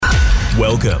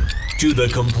Welcome to the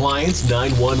Compliance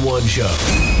 911 Show,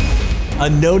 a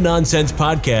no-nonsense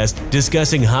podcast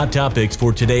discussing hot topics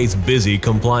for today's busy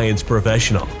compliance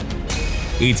professional.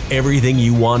 It's everything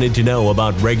you wanted to know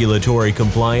about regulatory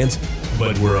compliance,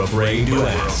 but we're afraid to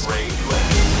ask.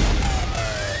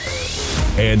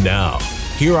 And now,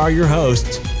 here are your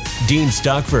hosts, Dean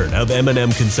Stockford of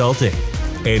M&M Consulting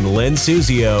and Len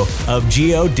Suzio of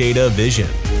GeoData Vision.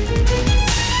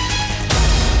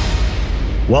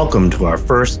 Welcome to our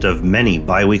first of many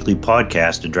bi-weekly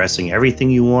podcasts addressing everything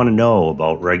you want to know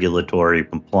about regulatory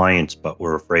compliance, but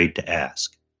we're afraid to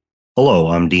ask. Hello,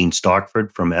 I'm Dean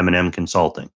Stockford from M&M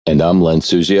Consulting. And I'm Len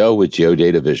Suzio with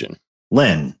GeoData Vision.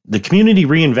 Len, the Community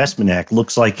Reinvestment Act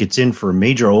looks like it's in for a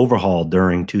major overhaul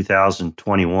during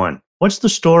 2021. What's the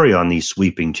story on these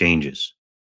sweeping changes?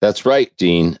 That's right,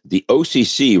 Dean. The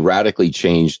OCC radically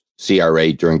changed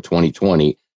CRA during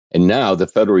 2020, and now the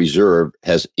Federal Reserve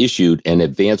has issued an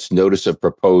advance notice of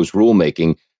proposed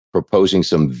rulemaking proposing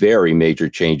some very major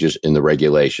changes in the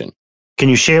regulation. Can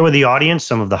you share with the audience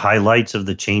some of the highlights of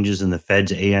the changes in the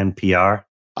Fed's ANPR?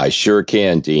 I sure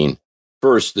can, Dean.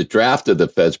 First, the draft of the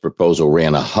Fed's proposal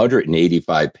ran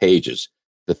 185 pages.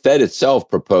 The Fed itself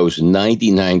proposed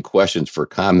 99 questions for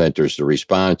commenters to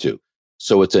respond to.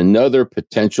 So it's another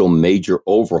potential major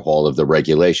overhaul of the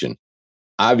regulation.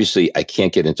 Obviously, I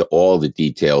can't get into all the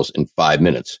details in 5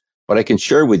 minutes, but I can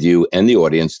share with you and the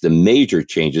audience the major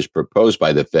changes proposed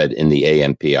by the Fed in the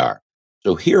ANPR.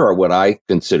 So here are what I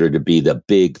consider to be the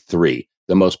big three,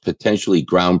 the most potentially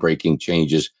groundbreaking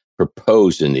changes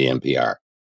proposed in the NPR.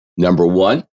 Number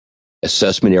one,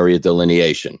 assessment area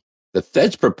delineation. The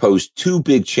Fed's proposed two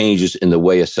big changes in the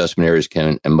way assessment areas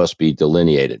can and must be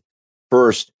delineated.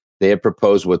 First, they have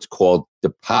proposed what's called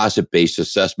deposit-based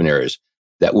assessment areas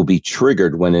that will be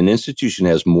triggered when an institution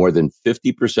has more than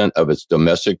 50% of its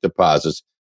domestic deposits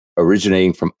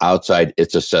originating from outside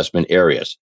its assessment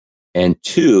areas. And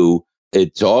two,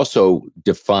 it's also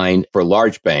defined for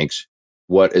large banks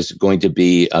what is going to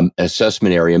be an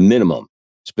assessment area minimum.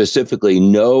 Specifically,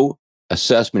 no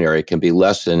assessment area can be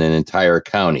less than an entire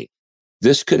county.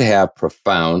 This could have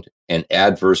profound and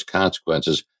adverse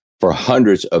consequences for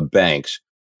hundreds of banks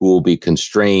who will be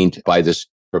constrained by this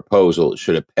proposal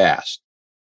should it pass.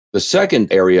 The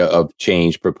second area of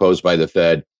change proposed by the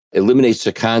Fed eliminates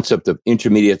the concept of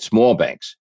intermediate small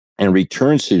banks and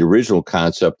returns to the original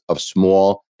concept of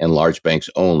small and large banks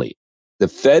only. The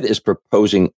Fed is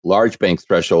proposing large bank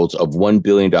thresholds of $1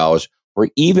 billion or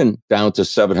even down to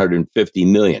 $750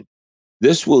 million.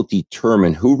 This will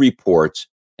determine who reports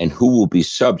and who will be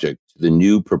subject to the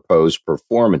new proposed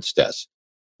performance test,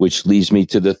 which leads me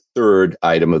to the third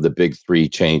item of the big three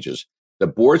changes. The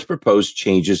board's proposed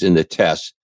changes in the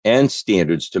tests and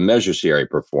standards to measure CRA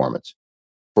performance.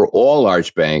 For all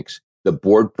large banks, the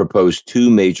board proposed two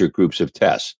major groups of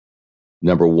tests.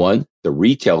 Number one, the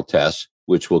retail test,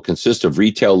 which will consist of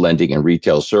retail lending and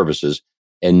retail services.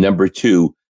 And number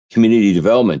two, community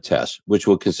development tests, which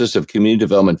will consist of community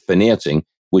development financing,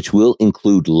 which will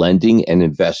include lending and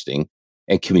investing,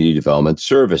 and community development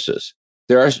services.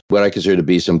 There are what I consider to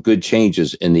be some good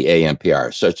changes in the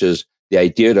ANPR, such as the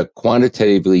idea to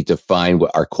quantitatively define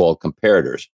what are called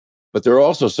comparators. But there are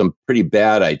also some pretty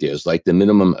bad ideas, like the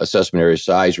minimum assessment area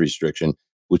size restriction,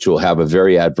 which will have a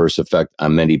very adverse effect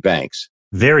on many banks.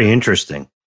 Very interesting.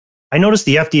 I noticed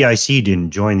the FDIC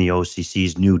didn't join the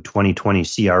OCC's new 2020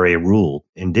 CRA rule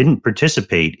and didn't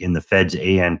participate in the Fed's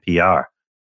ANPR.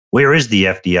 Where is the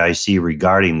FDIC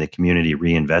regarding the Community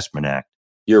Reinvestment Act?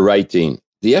 You're right, Dean.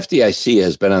 The FDIC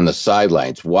has been on the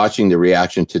sidelines watching the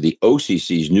reaction to the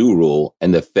OCC's new rule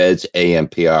and the Fed's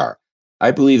ANPR. I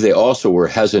believe they also were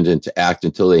hesitant to act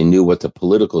until they knew what the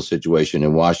political situation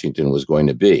in Washington was going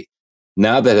to be.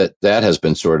 Now that that has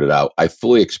been sorted out, I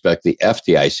fully expect the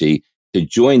FDIC to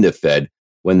join the Fed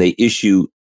when they issue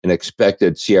an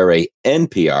expected CRA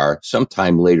NPR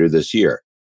sometime later this year.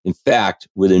 In fact,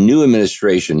 with a new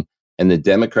administration and the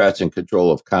Democrats in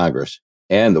control of Congress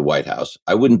and the White House,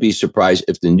 I wouldn't be surprised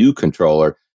if the new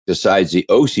controller decides the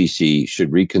OCC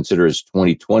should reconsider its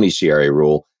 2020 CRA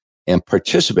rule and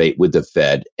participate with the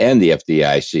Fed and the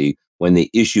FDIC when they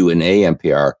issue an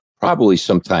ANPR, probably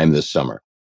sometime this summer.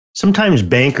 Sometimes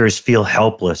bankers feel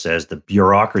helpless as the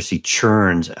bureaucracy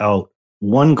churns out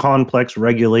one complex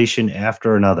regulation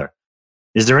after another.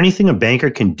 Is there anything a banker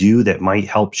can do that might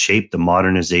help shape the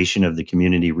modernization of the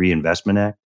Community Reinvestment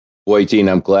Act? Boy, Dean,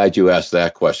 I'm glad you asked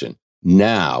that question.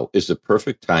 Now is the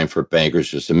perfect time for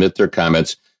bankers to submit their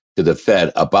comments to the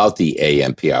Fed about the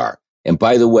ANPR. And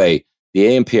by the way, the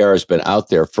ANPR has been out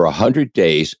there for 100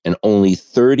 days and only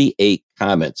 38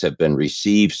 comments have been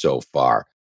received so far.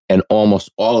 And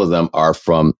almost all of them are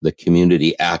from the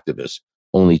community activists.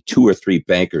 only 2 or 3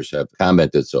 bankers have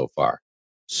commented so far.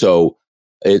 So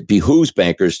it behooves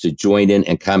bankers to join in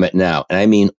and comment now. And I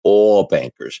mean all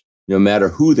bankers, no matter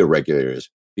who the regulator is,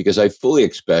 because I fully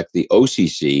expect the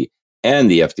OCC and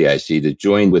the FDIC to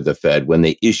join with the Fed when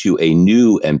they issue a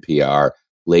new NPR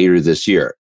later this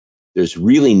year. There's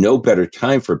really no better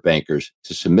time for bankers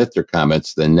to submit their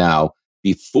comments than now,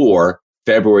 before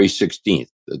February 16th,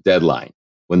 the deadline,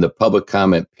 when the public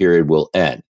comment period will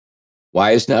end.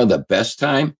 Why is now the best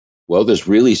time? Well, there's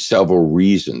really several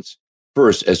reasons.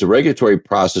 First, as the regulatory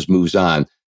process moves on,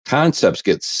 concepts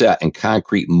get set and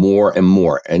concrete more,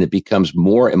 and it becomes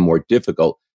more and more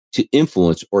difficult to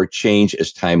influence or change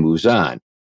as time moves on.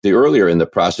 The earlier in the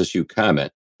process you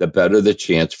comment, the better the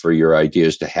chance for your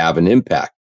ideas to have an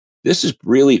impact. This is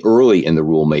really early in the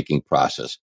rulemaking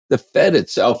process. The Fed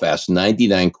itself asked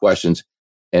 99 questions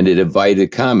and it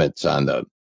invited comments on them.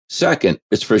 Second,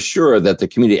 it's for sure that the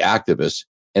community activists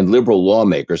and liberal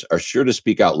lawmakers are sure to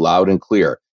speak out loud and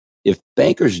clear. If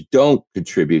bankers don't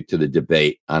contribute to the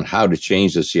debate on how to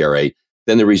change the CRA,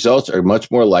 then the results are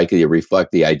much more likely to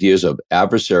reflect the ideas of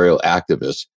adversarial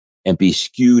activists and be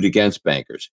skewed against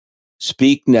bankers.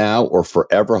 Speak now or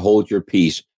forever hold your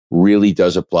peace really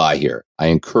does apply here. I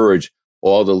encourage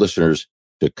all the listeners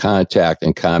to contact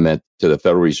and comment to the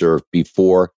Federal Reserve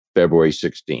before February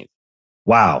 16th.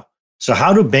 Wow. So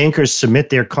how do bankers submit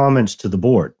their comments to the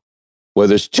board? Well,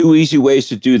 there's 2 easy ways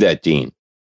to do that, Dean.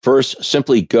 First,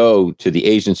 simply go to the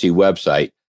agency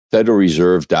website,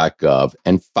 federalreserve.gov,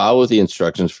 and follow the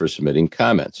instructions for submitting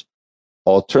comments.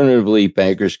 Alternatively,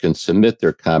 bankers can submit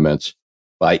their comments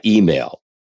by email.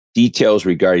 Details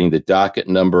regarding the docket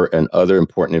number and other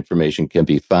important information can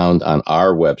be found on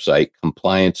our website,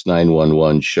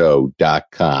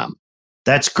 compliance911show.com.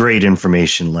 That's great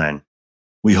information, Len.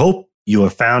 We hope you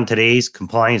have found today's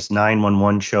Compliance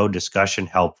 911 Show discussion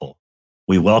helpful.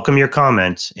 We welcome your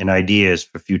comments and ideas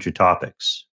for future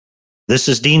topics. This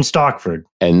is Dean Stockford.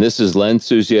 And this is Len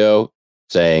Suzio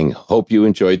saying, hope you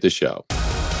enjoyed the show.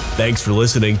 Thanks for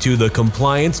listening to the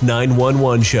Compliance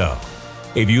 911 Show.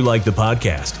 If you like the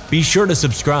podcast, be sure to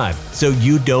subscribe so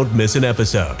you don't miss an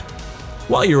episode.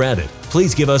 While you're at it,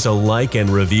 please give us a like and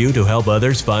review to help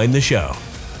others find the show.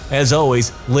 As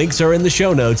always, links are in the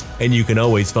show notes, and you can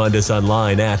always find us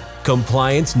online at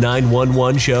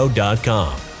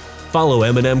compliance911show.com. Follow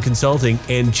M&M Consulting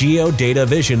and GeoData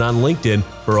Vision on LinkedIn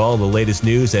for all the latest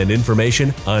news and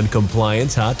information on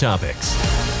compliance hot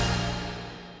topics.